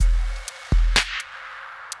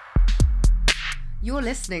You're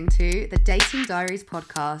listening to the Dating Diaries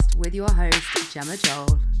podcast with your host, Gemma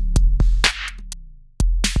Joel.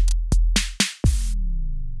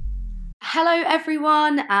 Hello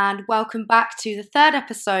everyone, and welcome back to the third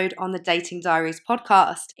episode on the Dating Diaries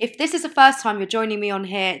podcast. If this is the first time you're joining me on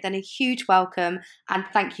here, then a huge welcome and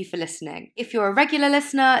thank you for listening. If you're a regular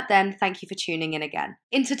listener, then thank you for tuning in again.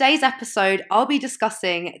 In today's episode, I'll be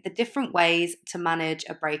discussing the different ways to manage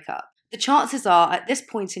a breakup. The chances are, at this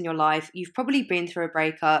point in your life, you've probably been through a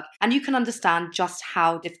breakup and you can understand just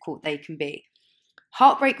how difficult they can be.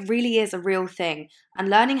 Heartbreak really is a real thing, and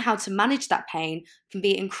learning how to manage that pain can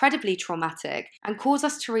be incredibly traumatic and cause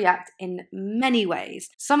us to react in many ways,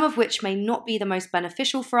 some of which may not be the most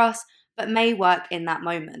beneficial for us, but may work in that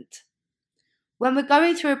moment. When we're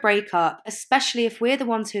going through a breakup, especially if we're the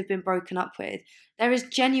ones who have been broken up with, there is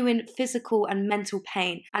genuine physical and mental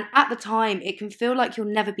pain, and at the time it can feel like you'll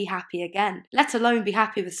never be happy again, let alone be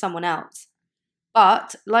happy with someone else.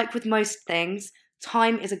 But, like with most things,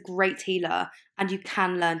 time is a great healer and you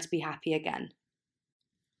can learn to be happy again.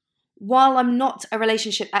 While I'm not a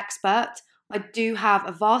relationship expert, I do have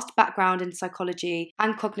a vast background in psychology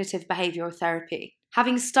and cognitive behavioural therapy.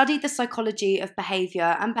 Having studied the psychology of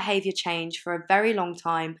behaviour and behaviour change for a very long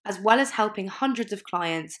time, as well as helping hundreds of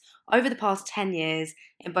clients over the past 10 years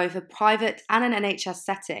in both a private and an NHS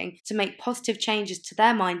setting to make positive changes to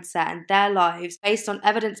their mindset and their lives based on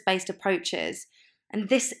evidence-based approaches. And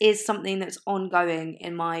this is something that's ongoing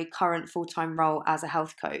in my current full-time role as a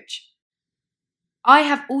health coach. I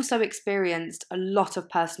have also experienced a lot of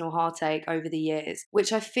personal heartache over the years,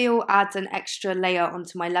 which I feel adds an extra layer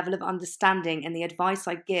onto my level of understanding and the advice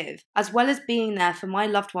I give, as well as being there for my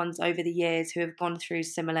loved ones over the years who have gone through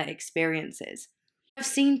similar experiences. I've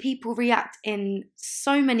seen people react in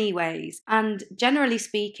so many ways, and generally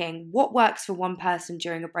speaking, what works for one person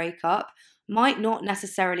during a breakup might not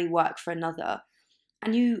necessarily work for another.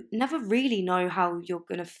 And you never really know how you're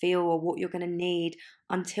going to feel or what you're going to need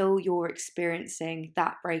until you're experiencing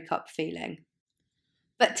that breakup feeling.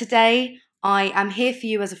 But today, I am here for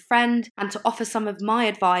you as a friend and to offer some of my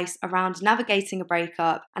advice around navigating a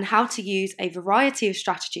breakup and how to use a variety of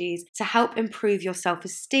strategies to help improve your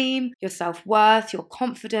self-esteem, your self-worth, your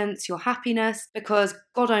confidence, your happiness, because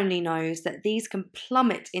God only knows that these can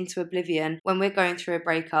plummet into oblivion when we're going through a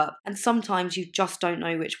breakup, and sometimes you just don't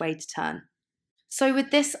know which way to turn. So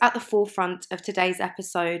with this at the forefront of today's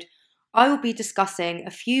episode, I will be discussing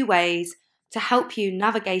a few ways to help you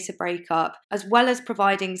navigate a breakup, as well as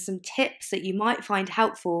providing some tips that you might find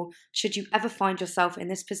helpful should you ever find yourself in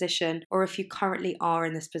this position or if you currently are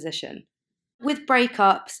in this position. With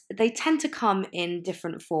breakups, they tend to come in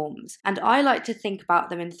different forms, and I like to think about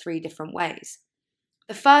them in three different ways.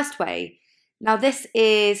 The first way, now this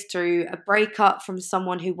is through a breakup from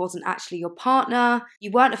someone who wasn't actually your partner,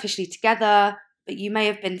 you weren't officially together, but you may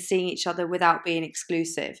have been seeing each other without being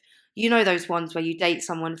exclusive. You know those ones where you date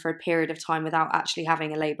someone for a period of time without actually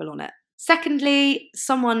having a label on it. Secondly,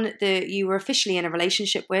 someone that you were officially in a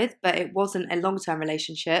relationship with, but it wasn't a long-term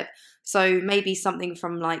relationship, so maybe something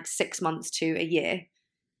from like 6 months to a year.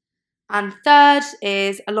 And third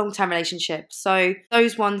is a long-term relationship, so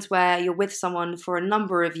those ones where you're with someone for a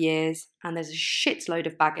number of years and there's a shitload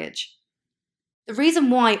of baggage. The reason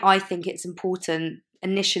why I think it's important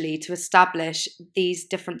initially to establish these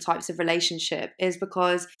different types of relationship is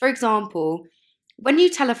because, for example, when you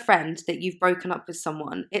tell a friend that you've broken up with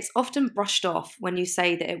someone, it's often brushed off when you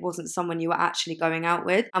say that it wasn't someone you were actually going out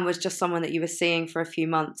with and was just someone that you were seeing for a few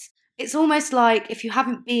months. It's almost like if you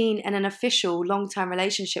haven't been in an official long-term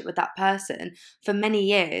relationship with that person for many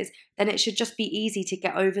years, then it should just be easy to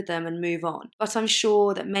get over them and move on. But I'm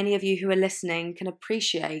sure that many of you who are listening can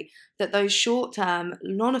appreciate that those short-term,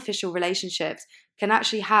 non-official relationships can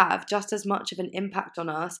actually have just as much of an impact on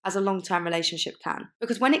us as a long-term relationship can.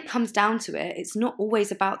 Because when it comes down to it, it's not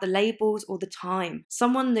always about the labels or the time.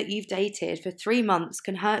 Someone that you've dated for 3 months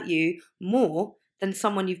can hurt you more than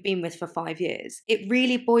someone you've been with for 5 years. It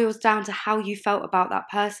really boils down to how you felt about that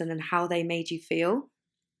person and how they made you feel.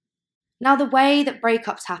 Now, the way that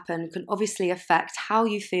breakups happen can obviously affect how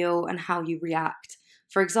you feel and how you react.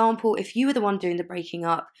 For example, if you were the one doing the breaking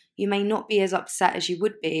up, you may not be as upset as you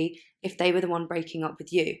would be if they were the one breaking up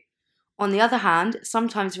with you. On the other hand,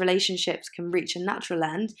 sometimes relationships can reach a natural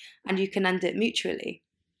end and you can end it mutually.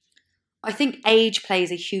 I think age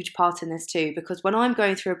plays a huge part in this too, because when I'm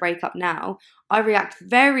going through a breakup now, I react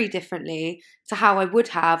very differently to how I would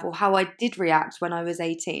have or how I did react when I was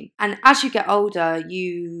 18. And as you get older,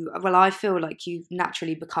 I feel like you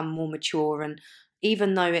naturally become more mature, and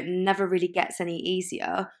even though it never really gets any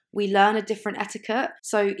easier, we learn a different etiquette.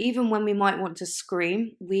 So even when we might want to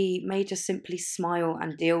scream, we may just simply smile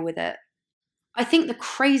and deal with it. I think the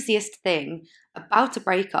craziest thing about a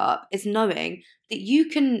breakup is knowing that you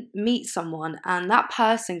can meet someone and that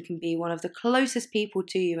person can be one of the closest people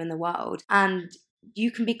to you in the world, and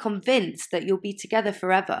you can be convinced that you'll be together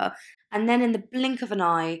forever. And then in the blink of an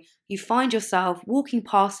eye, you find yourself walking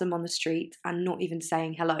past them on the street and not even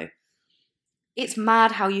saying hello. It's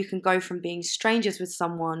mad how you can go from being strangers with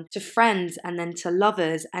someone to friends and then to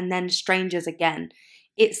lovers and then strangers again.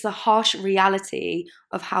 It's the harsh reality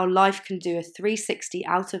of how life can do a 360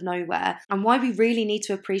 out of nowhere, and why we really need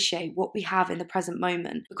to appreciate what we have in the present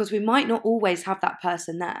moment, because we might not always have that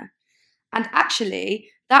person there. And actually,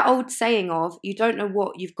 that old saying of you don't know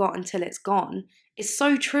what you've got until it's gone is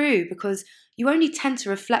so true, because you only tend to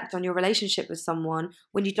reflect on your relationship with someone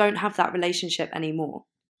when you don't have that relationship anymore.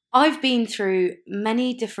 I've been through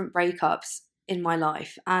many different breakups in my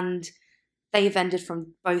life, and they've ended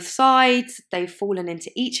from both sides. They've fallen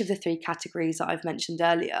into each of the three categories that I've mentioned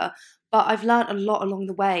earlier. But I've learned a lot along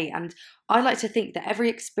the way, and I like to think that every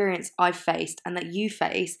experience I've faced and that you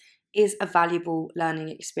face is a valuable learning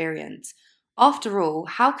experience. After all,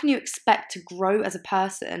 how can you expect to grow as a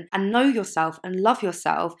person and know yourself and love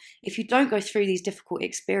yourself if you don't go through these difficult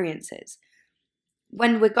experiences?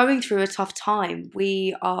 When we're going through a tough time,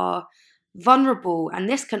 we are vulnerable, and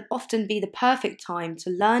this can often be the perfect time to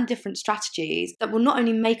learn different strategies that will not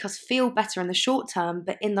only make us feel better in the short term,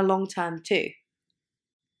 but in the long term too.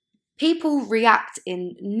 People react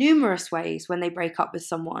in numerous ways when they break up with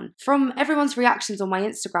someone. From everyone's reactions on my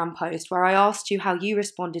Instagram post, where I asked you how you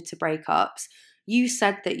responded to breakups, you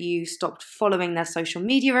said that you stopped following their social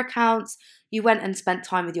media accounts, you went and spent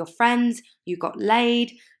time with your friends, you got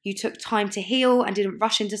laid, you took time to heal and didn't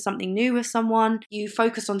rush into something new with someone, you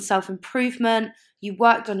focused on self improvement, you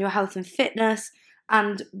worked on your health and fitness,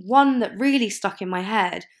 and one that really stuck in my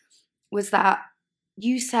head was that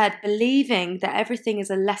you said believing that everything is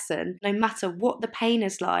a lesson, no matter what the pain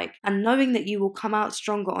is like, and knowing that you will come out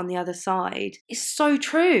stronger on the other side is so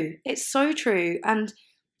true. It's so true. And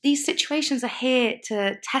these situations are here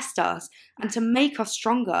to test us and to make us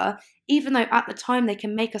stronger, even though at the time they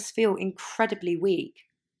can make us feel incredibly weak.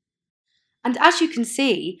 And as you can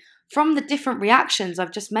see, from the different reactions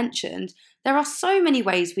I've just mentioned, there are so many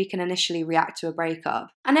ways we can initially react to a breakup.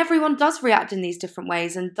 And everyone does react in these different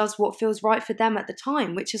ways and does what feels right for them at the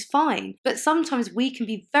time, which is fine. But sometimes we can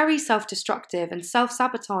be very self destructive and self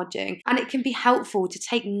sabotaging, and it can be helpful to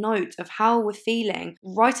take note of how we're feeling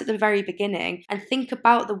right at the very beginning and think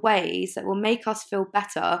about the ways that will make us feel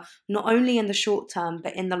better, not only in the short term,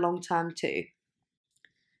 but in the long term too.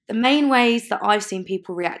 The main ways that I've seen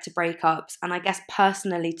people react to breakups, and I guess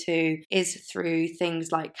personally too, is through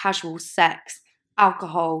things like casual sex,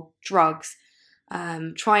 alcohol, drugs,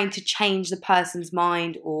 trying to change the person's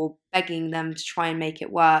mind or begging them to try and make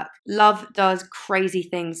it work. Love does crazy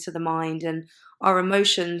things to the mind, and our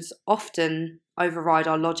emotions often override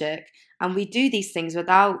our logic, and we do these things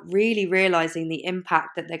without really realizing the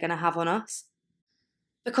impact that they're going to have on us.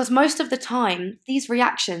 Because most of the time, these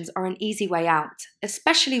reactions are an easy way out,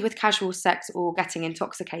 especially with casual sex or getting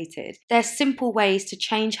intoxicated. They're simple ways to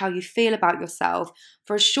change how you feel about yourself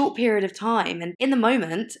for a short period of time, and in the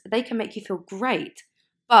moment, they can make you feel great.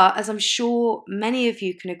 But as I'm sure many of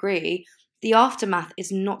you can agree, the aftermath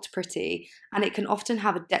is not pretty, and it can often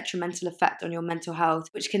have a detrimental effect on your mental health,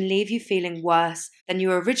 which can leave you feeling worse than you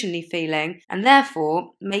were originally feeling, and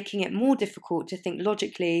therefore making it more difficult to think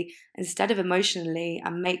logically instead of emotionally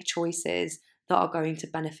and make choices that are going to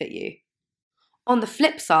benefit you. On the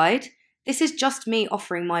flip side, this is just me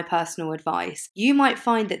offering my personal advice. You might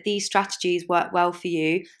find that these strategies work well for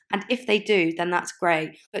you, and if they do, then that's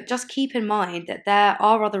great. But just keep in mind that there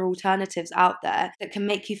are other alternatives out there that can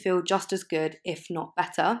make you feel just as good, if not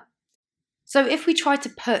better. So, if we try to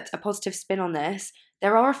put a positive spin on this,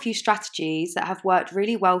 there are a few strategies that have worked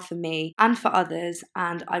really well for me and for others,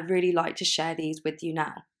 and I'd really like to share these with you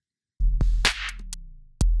now.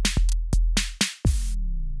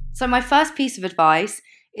 So, my first piece of advice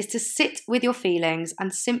is to sit with your feelings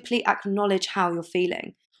and simply acknowledge how you're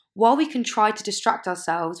feeling. While we can try to distract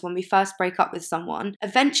ourselves when we first break up with someone,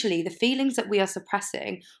 eventually the feelings that we are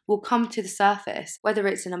suppressing will come to the surface. Whether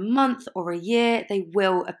it's in a month or a year, they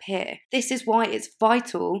will appear. This is why it's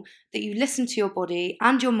vital that you listen to your body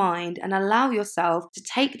and your mind and allow yourself to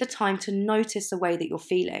take the time to notice the way that you're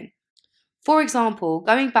feeling. For example,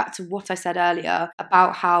 going back to what I said earlier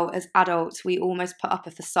about how as adults we almost put up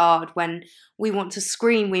a facade. When we want to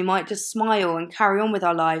scream, we might just smile and carry on with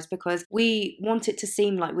our lives because we want it to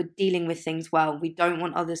seem like we're dealing with things well. We don't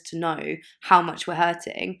want others to know how much we're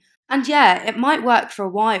hurting. And yeah, it might work for a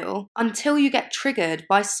while until you get triggered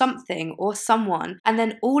by something or someone, and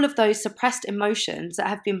then all of those suppressed emotions that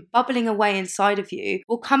have been bubbling away inside of you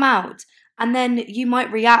will come out. And then you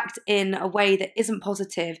might react in a way that isn't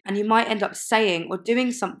positive, and you might end up saying or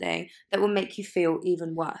doing something that will make you feel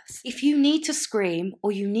even worse. If you need to scream,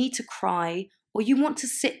 or you need to cry, or you want to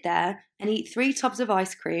sit there and eat 3 tubs of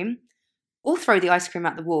ice cream, or throw the ice cream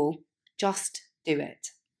at the wall, just do it.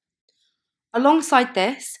 Alongside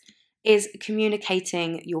this is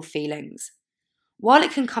communicating your feelings. While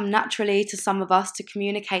it can come naturally to some of us to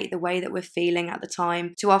communicate the way that we're feeling at the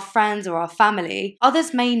time to our friends or our family,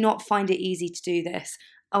 others may not find it easy to do this,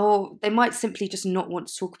 or they might simply just not want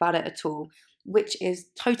to talk about it at all, which is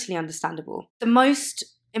totally understandable. The most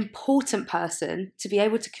important person to be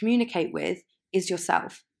able to communicate with is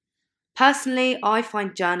yourself. Personally, I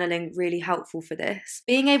find journaling really helpful for this.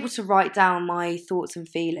 Being able to write down my thoughts and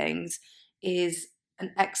feelings is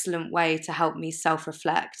an excellent way to help me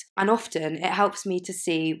self-reflect, and often it helps me to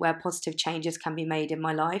see where positive changes can be made in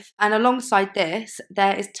my life. And alongside this,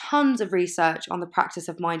 there is tons of research on the practice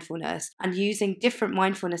of mindfulness and using different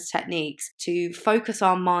mindfulness techniques to focus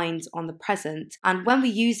our minds on the present. And when we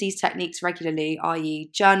use these techniques regularly, i.e.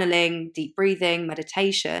 journaling, deep breathing,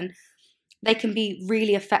 meditation, they can be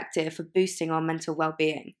really effective for boosting our mental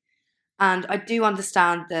well-being. And I do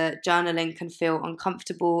understand that journaling can feel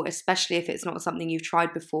uncomfortable, especially if it's not something you've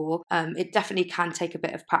tried before. It definitely can take a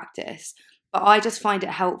bit of practice. But I just find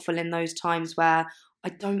it helpful in those times where I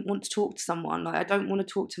don't want to talk to someone. Like, I don't want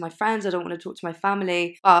to talk to my friends, I don't want to talk to my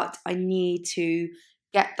family, but I need to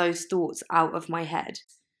get those thoughts out of my head.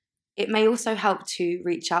 It may also help to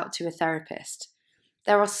reach out to a therapist.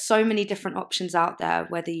 There are so many different options out there,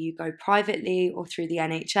 whether you go privately or through the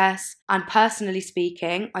NHS. And personally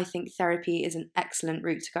speaking, I think therapy is an excellent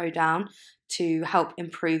route to go down to help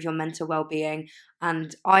improve your mental well-being.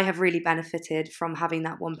 And I have really benefited from having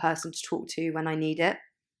that one person to talk to when I need it.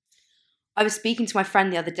 I was speaking to my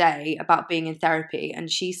friend the other day about being in therapy, and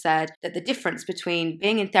she said that the difference between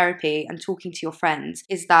being in therapy and talking to your friends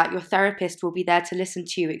is that your therapist will be there to listen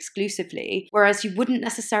to you exclusively, whereas you wouldn't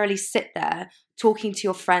necessarily sit there talking to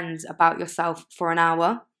your friends about yourself for an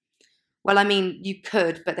hour. Well, I mean, you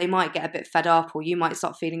could, but they might get a bit fed up, or you might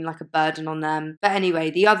start feeling like a burden on them. But anyway,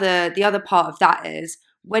 the other part of that is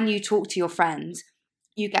when you talk to your friends,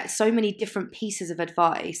 you get so many different pieces of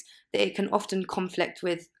advice that it can often conflict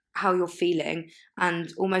with how you're feeling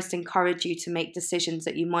and almost encourage you to make decisions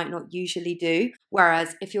that you might not usually do.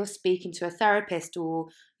 Whereas if you're speaking to a therapist or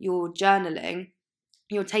you're journaling,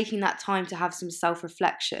 you're taking that time to have some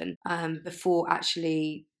self-reflection before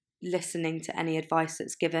actually listening to any advice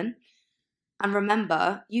that's given. And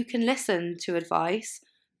remember, you can listen to advice,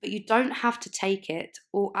 but you don't have to take it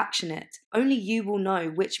or action it. Only you will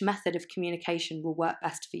know which method of communication will work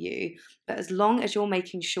best for you. But as long as you're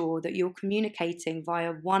making sure that you're communicating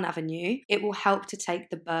via one avenue, it will help to take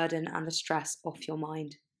the burden and the stress off your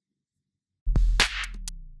mind.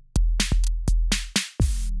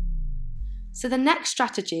 So the next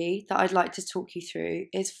strategy that I'd like to talk you through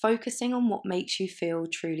is focusing on what makes you feel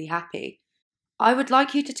truly happy. I would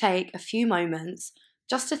like you to take a few moments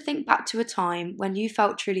just to think back to a time when you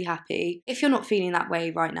felt truly happy, if you're not feeling that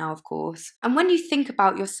way right now, of course. And when you think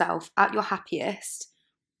about yourself at your happiest,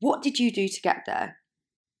 what did you do to get there?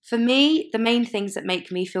 For me, the main things that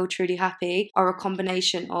make me feel truly happy are a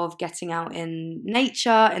combination of getting out in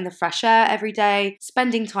nature, in the fresh air every day,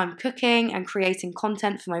 spending time cooking and creating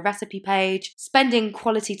content for my recipe page, spending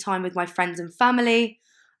quality time with my friends and family,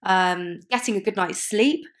 getting a good night's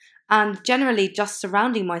sleep, and generally just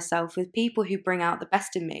surrounding myself with people who bring out the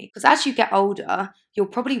best in me. Because as you get older, you'll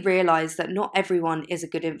probably realise that not everyone is a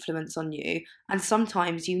good influence on you, and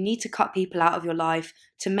sometimes you need to cut people out of your life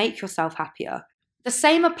to make yourself happier. The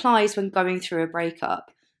same applies when going through a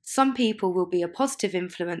breakup. Some people will be a positive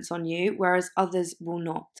influence on you, whereas others will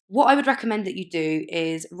not. What I would recommend that you do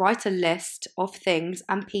is write a list of things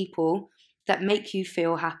and people that make you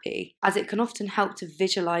feel happy, as it can often help to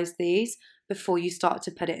visualise these before you start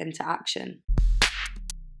to put it into action.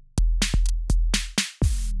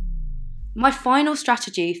 My final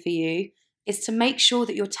strategy for you is to make sure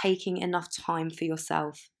that you're taking enough time for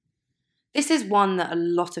yourself. This is one that a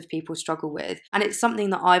lot of people struggle with, and it's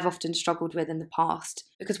something that I've often struggled with in the past.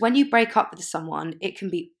 Because when you break up with someone, it can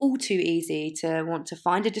be all too easy to want to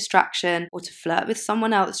find a distraction or to flirt with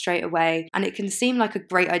someone else straight away, and it can seem like a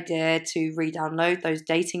great idea to re-download those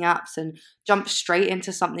dating apps and jump straight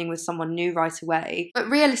into something with someone new right away. But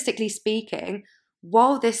realistically speaking,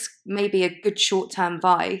 while this may be a good short-term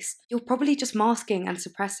vice, you're probably just masking and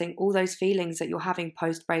suppressing all those feelings that you're having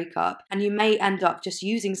post-breakup, and you may end up just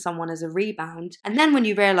using someone as a rebound. And then when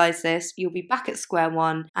you realise this, you'll be back at square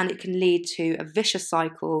one, and it can lead to a vicious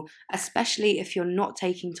cycle, especially if you're not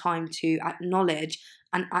taking time to acknowledge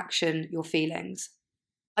and action your feelings.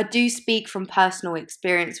 I do speak from personal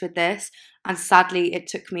experience with this, and sadly, it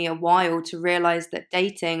took me a while to realise that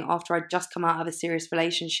dating after I'd just come out of a serious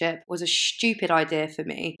relationship was a stupid idea for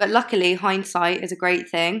me. But luckily, hindsight is a great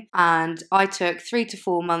thing, and I took 3 to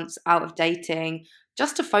 4 months out of dating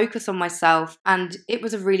just to focus on myself, and it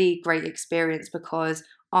was a really great experience because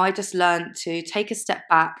I just learned to take a step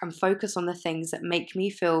back and focus on the things that make me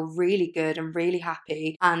feel really good and really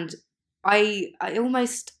happy. And I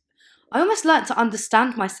almost learnt to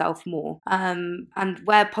understand myself more, and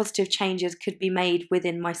where positive changes could be made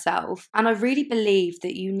within myself. And I really believe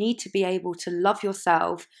that you need to be able to love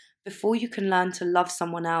yourself before you can learn to love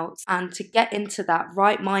someone else, and to get into that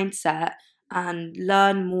right mindset and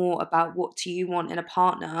learn more about what do you want in a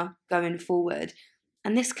partner going forward.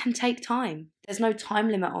 And this can take time. There's no time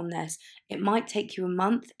limit on this. It might take you a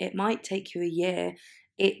month, it might take you a year.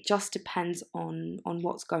 It just depends on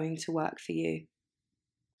what's going to work for you.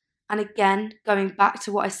 And again, going back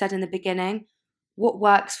to what I said in the beginning, what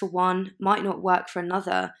works for one might not work for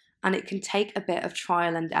another, and it can take a bit of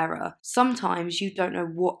trial and error. Sometimes you don't know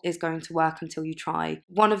what is going to work until you try.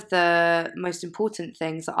 One of the most important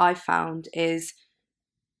things that I've found is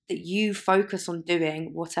that you focus on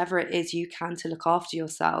doing whatever it is you can to look after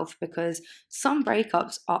yourself, because some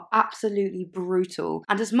breakups are absolutely brutal.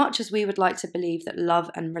 And as much as we would like to believe that love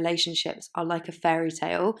and relationships are like a fairy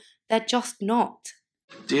tale, they're just not.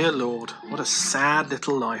 Dear Lord, what a sad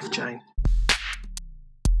little life, Jane.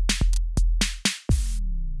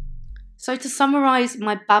 So to summarise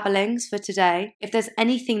my babblings for today, if there's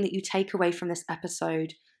anything that you take away from this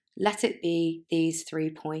episode, let it be these 3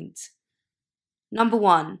 points. Number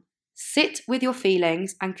 1, sit with your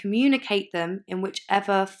feelings and communicate them in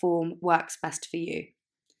whichever form works best for you.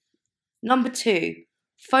 Number 2,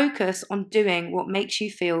 focus on doing what makes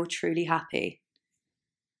you feel truly happy.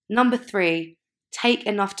 Number 3, take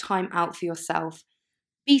enough time out for yourself.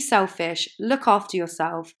 Be selfish, look after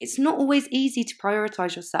yourself. It's not always easy to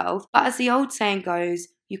prioritise yourself, but as the old saying goes,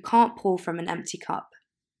 you can't pour from an empty cup.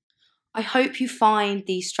 I hope you find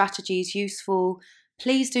these strategies useful.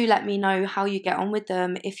 Please do let me know how you get on with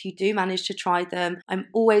them if you do manage to try them. I'm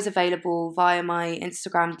always available via my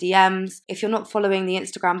Instagram DMs. If you're not following the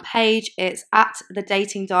Instagram page, it's at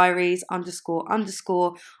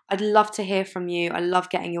 @thedatingdiaries__. I'd love to hear from you. I love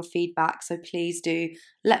getting your feedback, so please do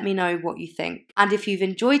let me know what you think. And if you've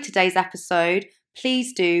enjoyed today's episode,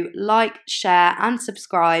 please do like, share, and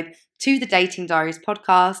subscribe to the Dating Diaries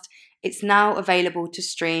podcast. It's now available to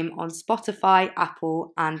stream on Spotify,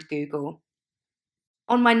 Apple, and Google.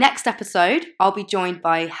 On my next episode, I'll be joined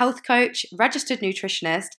by health coach, registered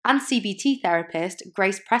nutritionist, and CBT therapist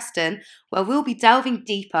Grace Preston, where we'll be delving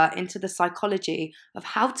deeper into the psychology of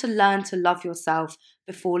how to learn to love yourself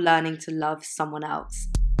before learning to love someone else.